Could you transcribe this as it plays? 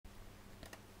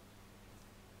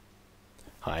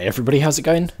Hi everybody, how's it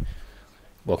going?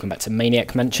 Welcome back to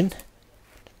Maniac Mansion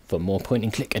for more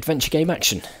point-and-click adventure game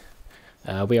action.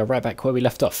 We are right back where we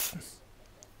left off,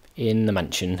 in the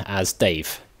mansion as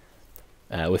Dave,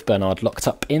 with Bernard locked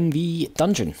up in the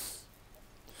dungeon.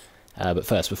 But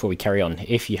first, before we carry on,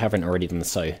 if you haven't already done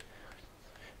so,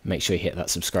 make sure you hit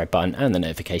that subscribe button and the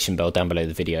notification bell down below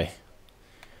the video,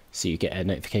 so you get a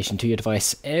notification to your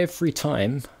device every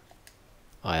time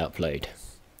I upload.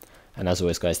 And as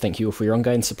always guys, thank you all for your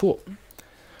ongoing support.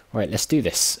 Right, let's do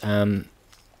this.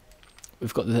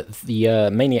 We've got the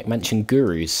Maniac Mansion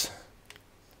gurus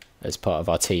as part of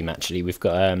our team actually. We've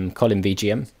got Colin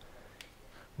VGM.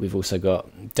 We've also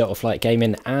got Delta Flight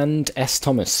Gaming and S.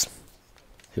 Thomas,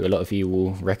 who a lot of you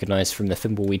will recognise from the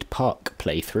Thimbleweed Park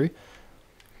playthrough.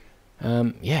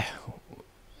 Yeah,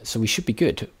 so we should be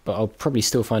good, but I'll probably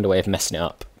still find a way of messing it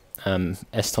up.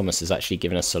 S. Thomas has actually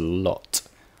given us a lot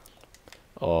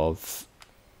of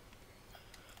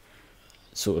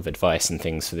sort of advice and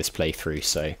things for this playthrough,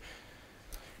 so,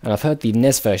 and I've heard the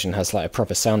NES version has like a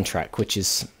proper soundtrack, which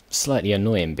is slightly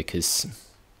annoying because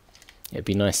it'd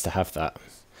be nice to have that.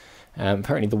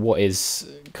 Apparently the what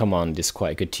is command is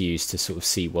quite good to use to sort of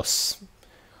see what's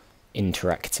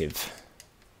interactive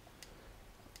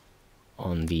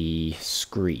on the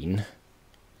screen,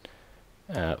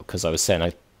 because I was saying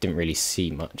I didn't really see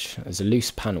much. There's a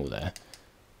loose panel there.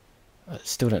 I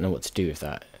still don't know what to do with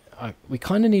that. We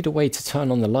kind of need a way to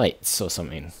turn on the lights or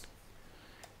something.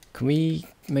 Can we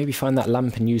maybe find that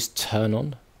lamp and use turn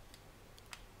on?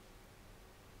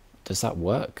 Does that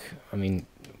work? I mean,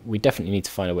 we definitely need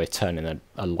to find a way of turning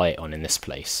a light on in this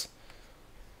place.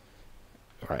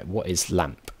 Right, what is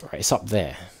lamp? Right, it's up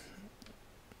there.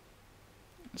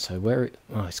 So where...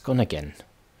 oh, it's gone again.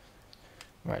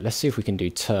 Right, let's see if we can do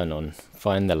turn on.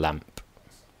 Find the lamp.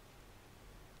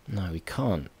 No, we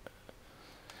can't.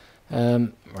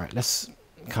 Right, let's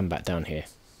come back down here.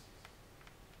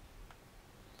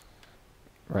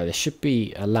 Right, there should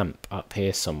be a lamp up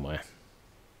here somewhere.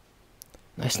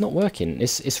 No, it's not working.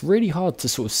 It's really hard to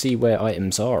sort of see where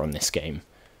items are on this game.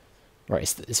 Right,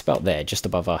 it's about there, just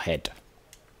above our head.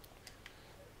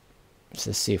 So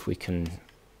let's see if we can...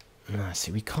 no,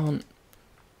 see, we can't...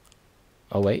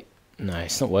 oh wait, no,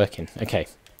 it's not working. Okay,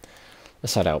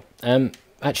 let's head out.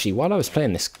 Actually, while I was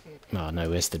playing this... oh no,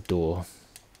 where's the door?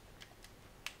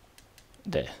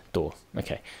 There, door.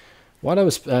 Okay. While I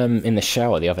was in the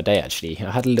shower the other day, actually, I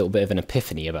had a little bit of an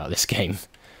epiphany about this game.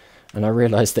 And I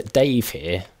realised that Dave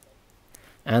here,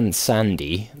 and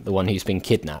Sandy, the one who's been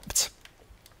kidnapped,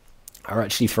 are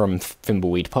actually from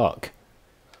Thimbleweed Park.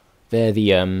 They're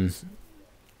the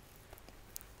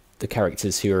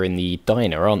characters who are in the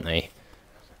diner, aren't they?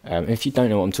 If you don't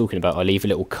know what I'm talking about, I'll leave a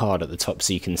little card at the top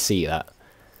so you can see that.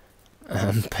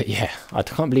 But yeah, I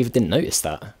can't believe I didn't notice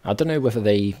that. I don't know whether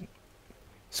they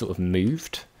sort of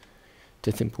moved to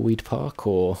Thimbleweed Park,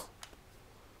 or...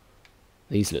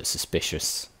 these look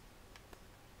suspicious.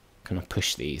 Can I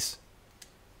push these?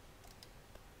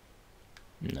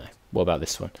 No. What about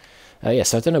this one? Yeah,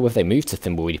 so I don't know whether they moved to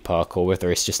Thimbleweed Park or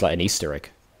whether it's just like an Easter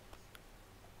egg.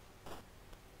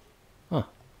 Oh.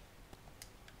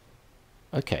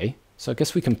 Okay, so I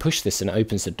guess we can push this and it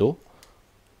opens the door.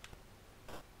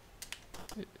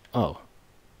 Oh.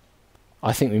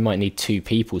 I think we might need 2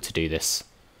 people to do this.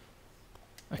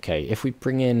 Okay, if we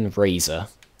bring in Razor,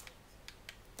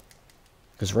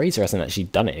 because Razor hasn't actually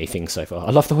done anything so far.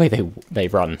 I love the way they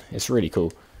run. It's really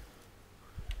cool.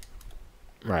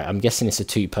 Right, I'm guessing it's a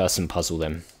 2-person puzzle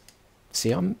then.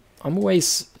 See, I'm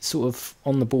always sort of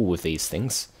on the ball with these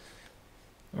things.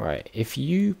 Right, if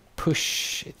you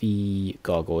push the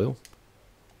gargoyle,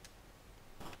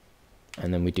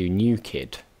 and then we do new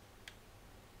kid,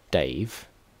 Dave.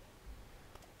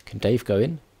 Can Dave go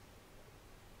in?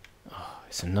 Oh,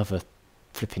 it's another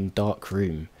flipping dark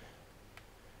room.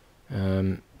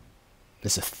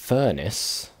 There's a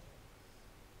furnace.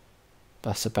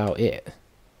 That's about it.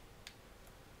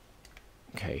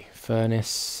 Okay,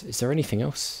 furnace. Is there anything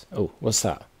else? Oh, what's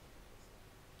that?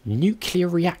 Nuclear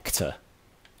reactor.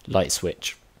 Light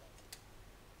switch.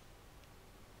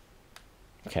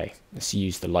 Okay, let's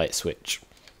use the light switch.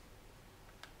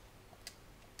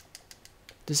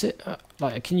 Does it,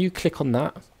 like, can you click on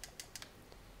that?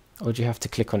 Or do you have to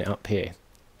click on it up here?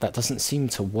 That doesn't seem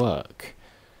to work.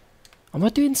 Am I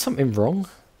doing something wrong?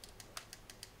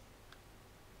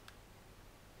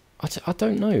 I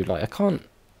don't know, like, I can't,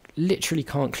 literally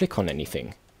can't click on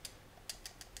anything.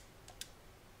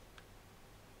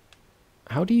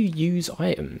 How do you use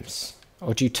items?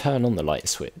 Or do you turn on the light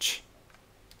switch?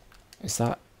 Is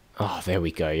that... oh, there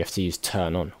we go, you have to use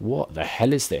turn on. What the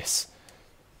hell is this?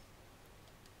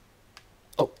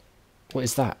 Oh, what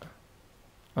is that?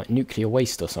 Like nuclear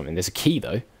waste or something. There's a key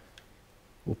though.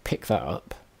 We'll pick that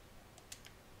up.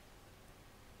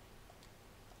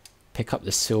 Pick up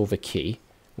the silver key.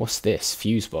 What's this?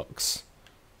 Fuse box.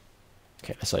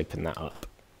 Okay, let's open that up.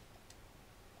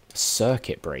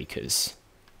 Circuit breakers.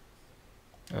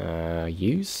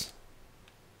 Use.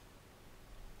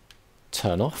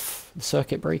 Turn off the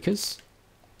circuit breakers.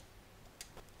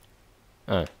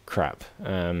 Oh, crap.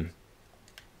 Right,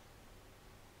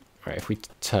 if we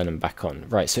turn them back on.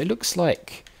 Right, so it looks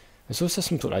like there's also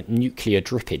some sort of like nuclear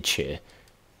drippage here.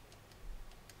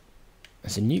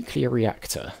 There's a nuclear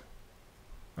reactor.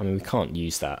 I mean, we can't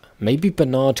use that. Maybe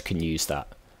Bernard can use that.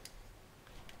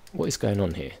 What is going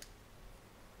on here?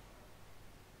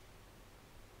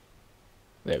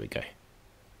 There we go.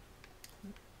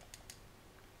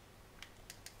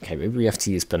 Okay, maybe we have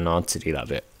to use Bernard to do that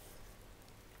bit.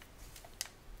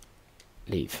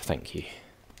 Leave, thank you.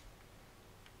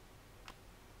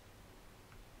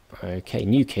 Okay,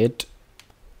 new kid.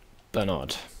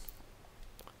 Bernard.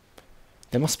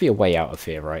 There must be a way out of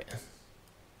here, right?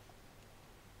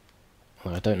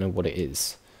 Well, I don't know what it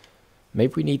is.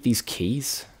 Maybe we need these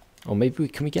keys? Or maybe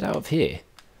can we get out of here?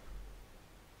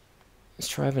 Let's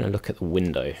try having a look at the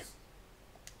window.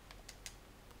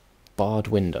 Barred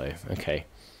window, okay.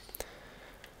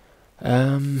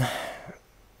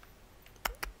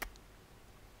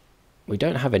 We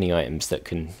don't have any items that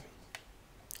can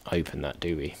open that,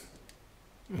 do we?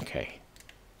 Okay.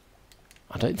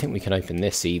 I don't think we can open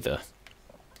this either.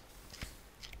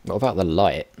 What about the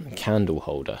light? Candle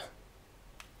holder.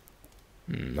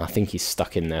 I think he's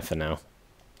stuck in there for now.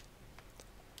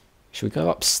 Should we go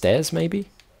upstairs maybe?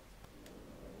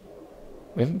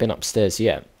 We haven't been upstairs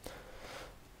yet.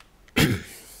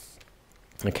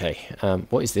 Okay,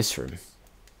 what is this room?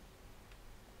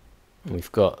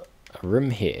 We've got a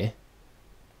room here.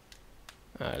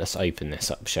 Let's open this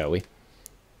up, shall we?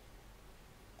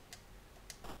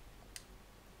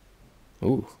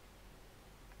 Ooh.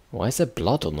 Why is there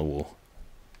blood on the wall?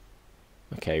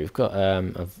 Okay, we've got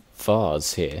a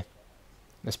vase here.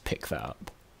 Let's pick that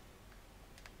up.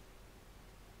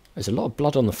 There's a lot of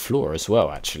blood on the floor as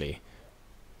well, actually.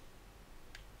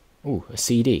 Ooh, a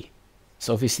CD. It's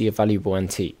obviously a valuable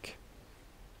antique.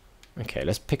 Okay,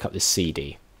 let's pick up this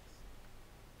CD.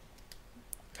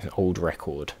 An old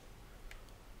record.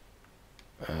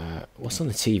 What's on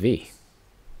the TV?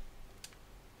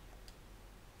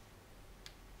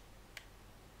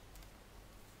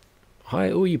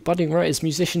 Hi, all you budding writers,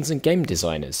 musicians, and game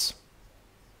designers.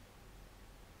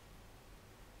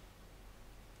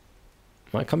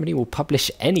 My company will publish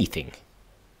anything.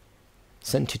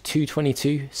 Send to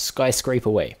 222 Skyscraper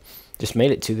Way. Just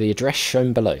mail it to the address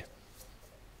shown below.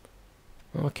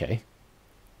 Okay.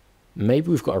 Maybe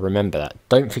we've got to remember that.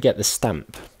 Don't forget the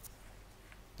stamp.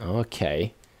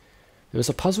 Okay. There was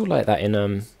a puzzle like that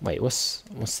in wait, what's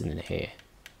in here?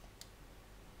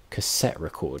 Cassette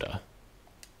recorder.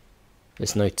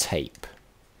 There's no tape.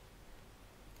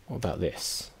 What about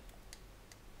this?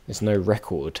 There's no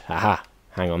record. Aha!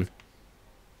 Hang on.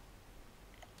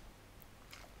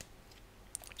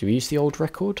 Do we use the old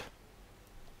record?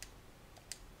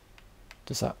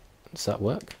 Does that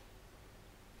work?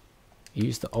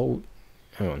 Use the old...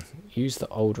 Hang on. Use the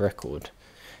old record.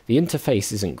 The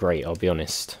interface isn't great, I'll be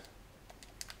honest.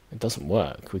 It doesn't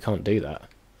work. We can't do that.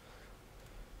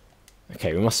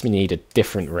 Okay, we must need a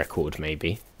different record,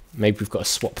 maybe. Maybe we've got to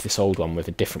swap this old one with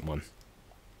a different one.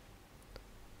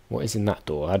 What is in that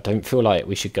door? I don't feel like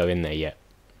we should go in there yet.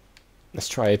 Let's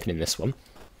try opening this one.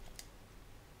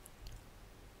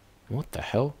 What the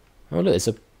hell? Oh look, there's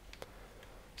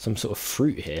some sort of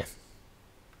fruit here.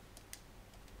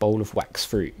 Bowl of wax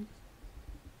fruit.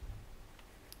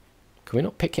 Can we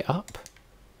not pick it up?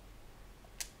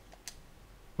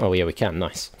 Oh yeah, we can.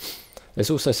 Nice. There's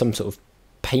also some sort of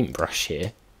paintbrush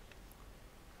here.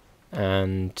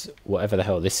 And whatever the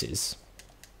hell this is.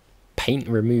 Paint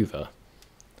remover.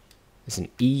 There's an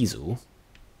easel.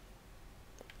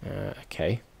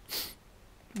 Okay.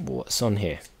 What's on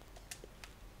here?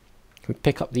 Can we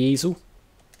pick up the easel?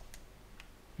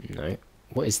 No.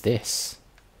 What is this?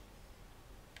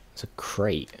 It's a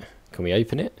crate. Can we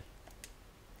open it?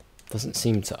 Doesn't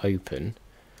seem to open.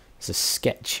 There's a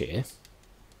sketch here.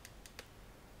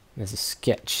 There's a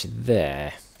sketch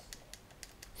there.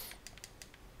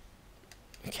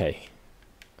 Okay.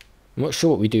 I'm not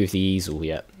sure what we do with the easel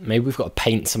yet. Maybe we've got to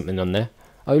paint something on there.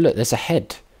 Oh look, there's a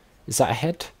head. Is that a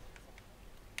head?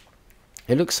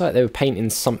 It looks like they were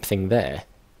painting something there.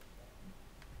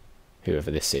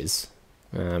 Whoever this is.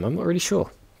 I'm not really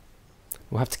sure.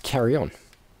 We'll have to carry on.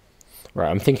 Right,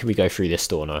 I'm thinking we go through this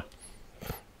door now.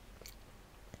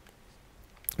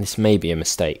 This may be a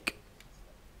mistake.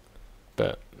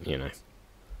 you know.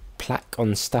 Plaque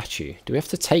on statue. Do we have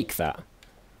to take that?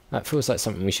 That feels like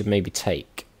something we should maybe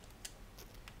take.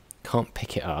 Can't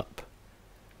pick it up.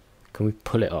 Can we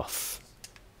pull it off?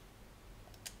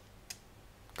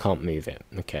 Can't move it.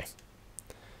 Okay.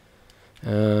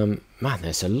 Man,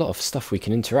 there's a lot of stuff we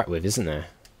can interact with, isn't there?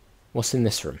 What's in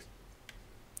this room?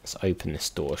 Let's open this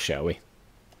door, shall we?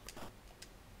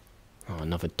 Oh,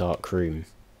 another dark room.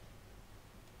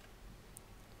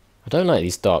 I don't like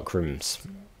these dark rooms.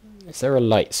 Is there a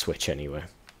light switch anywhere?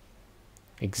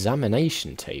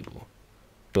 Examination table.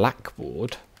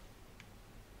 Blackboard.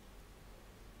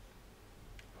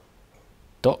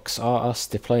 Docs are us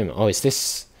diploma. Oh, is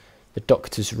this the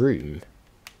doctor's room?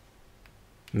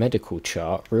 Medical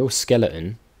chart. Real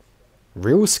skeleton.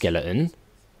 Real skeleton?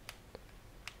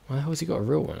 Why the hell has he got a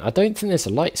real one? I don't think there's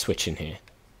a light switch in here.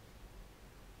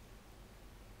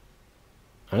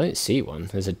 I don't see one.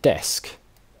 There's a desk.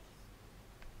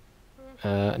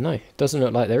 No, doesn't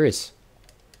look like there is.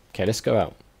 Okay, let's go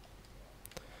out.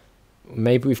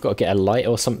 Maybe we've got to get a light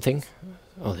or something.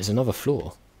 Oh, there's another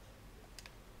floor.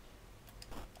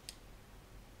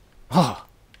 Ah,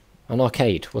 an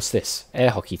arcade. What's this? Air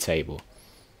hockey table.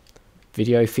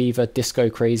 Video fever, disco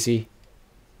crazy,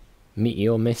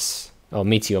 meteor miss. Oh,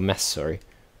 meteor mess, sorry.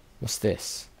 What's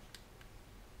this?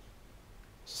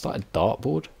 Is that a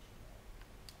dartboard?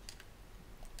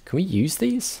 Can we use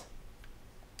these?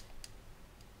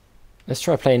 Let's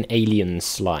try playing Alien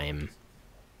Slime.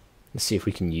 Let's see if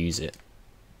we can use it.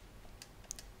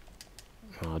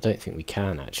 Oh, I don't think we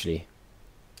can, actually.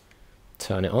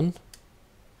 Turn it on.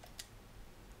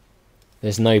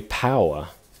 There's no power.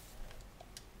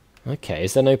 Okay,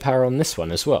 is there no power on this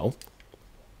one as well?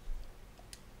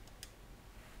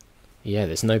 Yeah,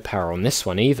 there's no power on this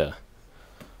one either.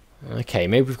 Okay,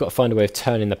 maybe we've got to find a way of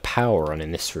turning the power on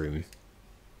in this room.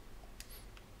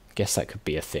 Guess that could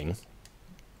be a thing.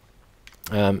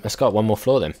 Let's go up one more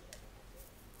floor then.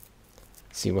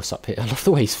 See what's up here. I love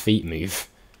the way his feet move.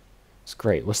 It's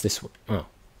great. What's this? Oh,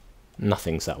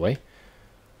 nothing's that way.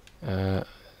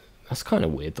 That's kind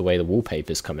of weird, the way the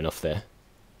wallpaper's coming off there.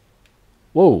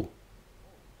 Whoa!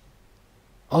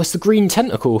 Oh, it's the green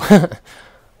tentacle!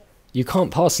 You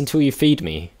can't pass until you feed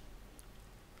me.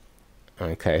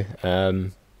 Okay,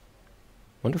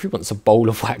 wonder if he wants a bowl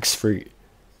of wax fruit.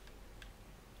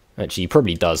 Actually, he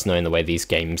probably does, knowing the way these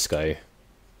games go.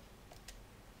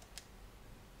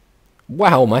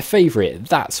 Wow, my favourite!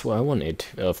 That's what I wanted.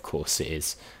 Of course it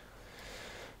is.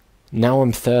 Now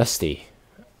I'm thirsty.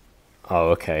 Oh,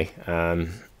 okay.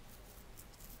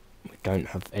 We don't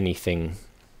have anything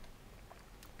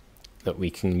that we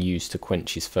can use to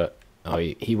quench his thirst. Oh,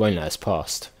 he won't let us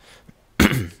past.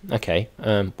 Okay,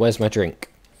 where's my drink?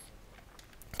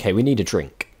 Okay, we need a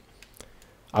drink.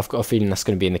 I've got a feeling that's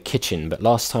going to be in the kitchen, but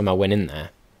last time I went in there,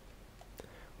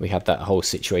 we had that whole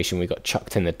situation. We got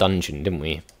chucked in the dungeon, didn't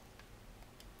we?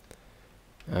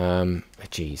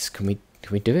 Jeez, can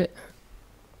we do it?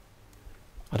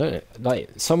 I don't know. Like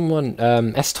someone,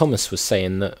 S. Thomas was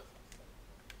saying that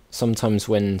sometimes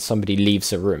when somebody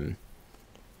leaves a room,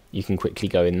 you can quickly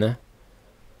go in there.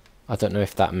 I don't know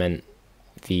if that meant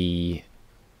the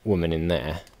woman in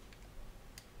there.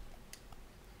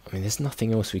 I mean, there's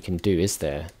nothing else we can do, is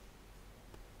there?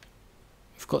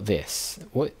 We've got this.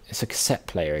 What? It's a cassette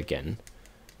player again.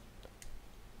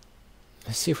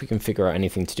 Let's see if we can figure out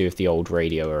anything to do with the old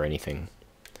radio or anything.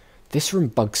 This room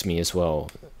bugs me as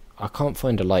well. I can't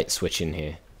find a light switch in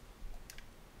here.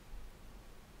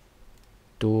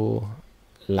 Door,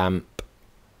 lamp,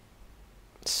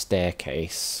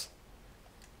 staircase.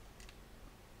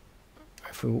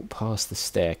 If we walk past the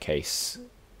staircase,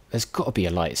 there's got to be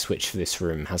a light switch for this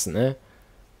room, hasn't there?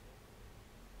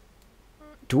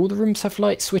 Do all the rooms have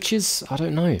light switches? I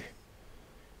don't know.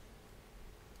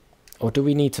 Or do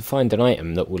we need to find an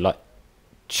item that will, like,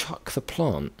 chuck the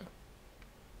plant?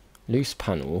 Loose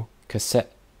panel,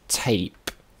 cassette tape.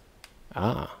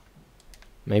 Ah.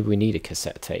 Maybe we need a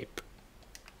cassette tape.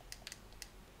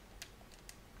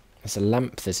 There's a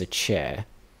lamp, there's a chair.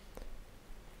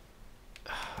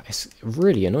 It's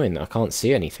really annoying that I can't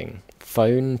see anything.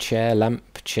 Phone, chair,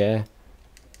 lamp, chair.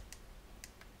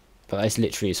 But that's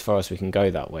literally as far as we can go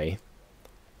that way.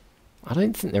 I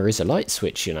don't think there is a light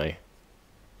switch, you know.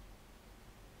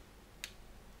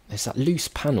 There's that loose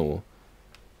panel.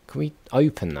 Can we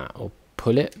open that or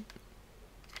pull it?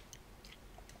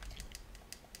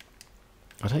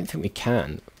 I don't think we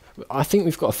can. I think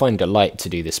we've got to find a light to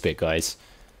do this bit, guys.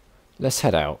 Let's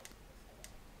head out.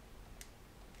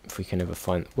 If we can ever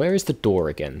find... Where is the door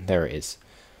again? There it is.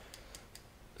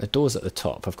 The door's at the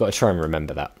top. I've got to try and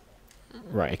remember that.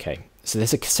 Right, okay. So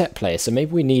there's a cassette player, so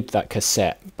maybe we need that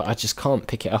cassette, but I just can't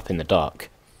pick it up in the dark.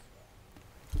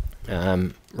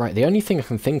 Right, the only thing I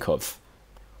can think of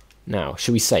now,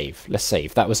 should we save? Let's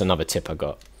save. That was another tip I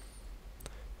got.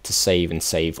 To save and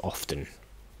save often.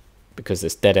 Because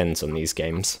there's dead ends on these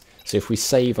games. So if we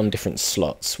save on different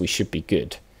slots, we should be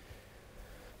good.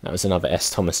 That was another S.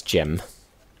 Thomas gem.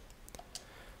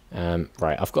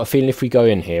 Right, I've got a feeling if we go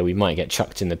in here, we might get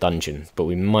chucked in the dungeon. But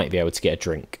we might be able to get a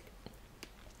drink.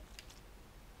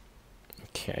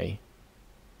 Okay.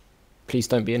 Please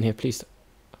don't be in here, please.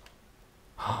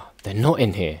 They're not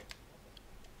in here.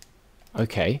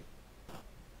 Okay.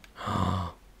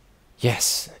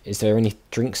 Yes. Is there any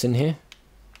drinks in here?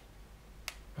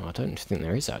 Oh, I don't think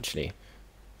there is, actually.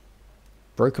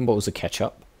 Broken bottles of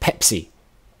ketchup. Pepsi.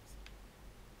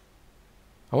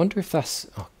 I wonder if that's...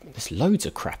 Oh, there's loads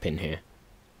of crap in here.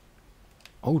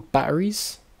 Old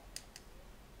batteries.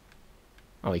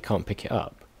 Oh, you can't pick it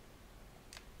up.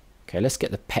 Okay, let's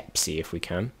get the Pepsi if we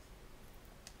can.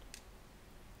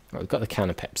 Right, we've got the can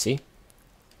of Pepsi.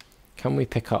 Can we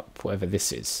pick up whatever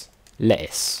this is?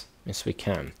 Lettuce. Yes, we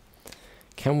can.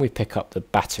 Can we pick up the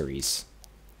batteries?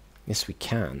 Yes, we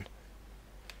can.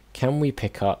 Can we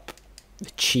pick up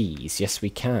the cheese? Yes, we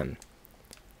can.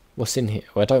 What's in here?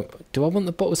 Oh, do I want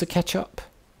the bottles of ketchup?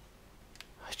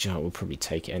 Do you know, we'll probably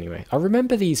take it anyway. I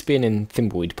remember these being in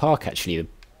Thimbleweed Park, actually.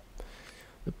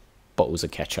 The bottles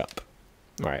of ketchup.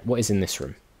 Right, what is in this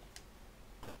room?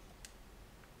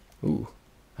 Ooh,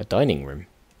 a dining room.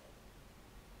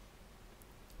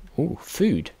 Ooh,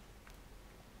 food.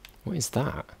 What is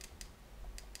that?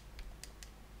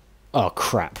 Oh,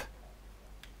 crap.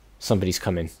 Somebody's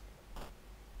coming.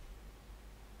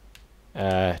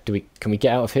 Can we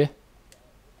get out of here?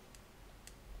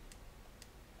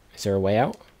 Is there a way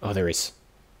out? Oh, there is.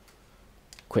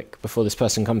 Quick, before this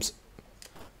person comes.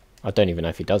 I don't even know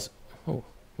if he does. Oh,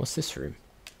 what's this room?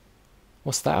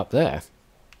 What's that up there?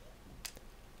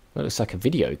 That looks like a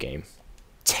video game.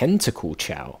 Tentacle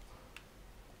chow.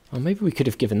 Oh, maybe we could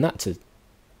have given that to...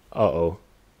 Uh-oh.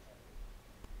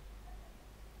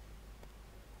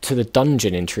 To the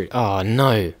dungeon intrude. Oh,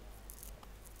 no.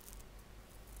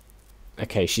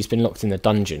 Okay, she's been locked in the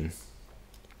dungeon.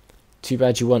 Too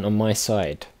bad you weren't on my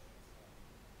side.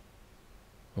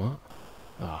 What?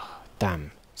 Oh,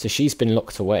 damn. So she's been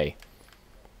locked away.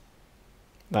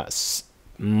 That's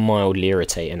mildly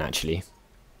irritating, actually.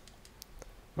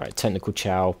 Right, Tentacle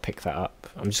chow, pick that up.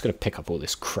 I'm just going to pick up all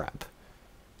this crap.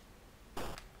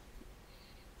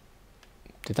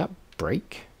 Did that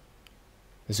break?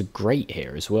 There's a grate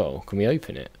here as well. Can we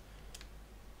open it?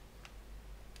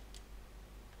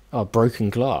 Oh, broken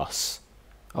glass.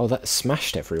 Oh, that's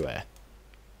smashed everywhere.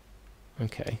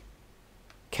 Okay.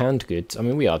 Canned goods. I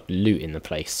mean, we are looting the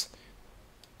place.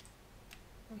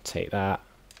 Take that.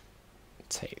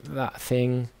 Take that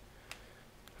thing.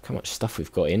 Look how much stuff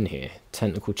we've got in here.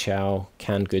 Tentacle chow,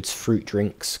 canned goods, fruit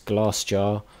drinks, glass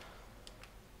jar.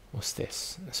 What's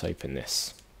this? Let's open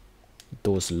this.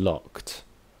 Door's locked.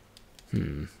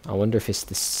 I wonder if it's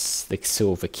the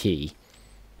silver key.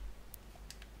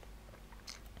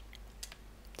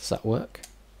 Does that work?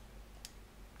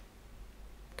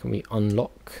 Can we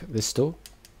unlock this door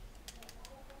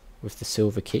with the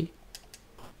silver key?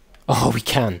 Oh, we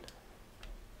can.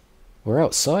 We're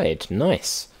outside.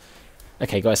 Nice.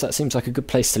 Okay, guys, that seems like a good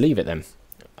place to leave it then.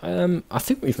 I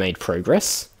think we've made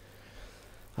progress.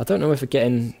 I don't know if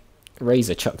getting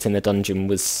Razor chucked in the dungeon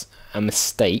was a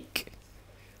mistake.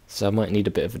 So I might need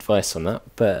a bit of advice on that.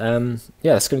 But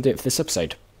yeah, that's going to do it for this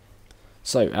episode.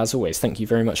 So, as always, thank you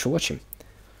very much for watching.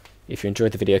 If you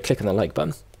enjoyed the video, click on the like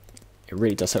button. It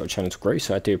really does help the channel to grow,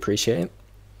 so I do appreciate it.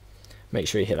 Make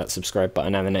sure you hit that subscribe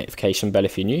button and the notification bell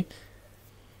if you're new.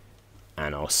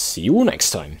 And I'll see you all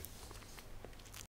next time.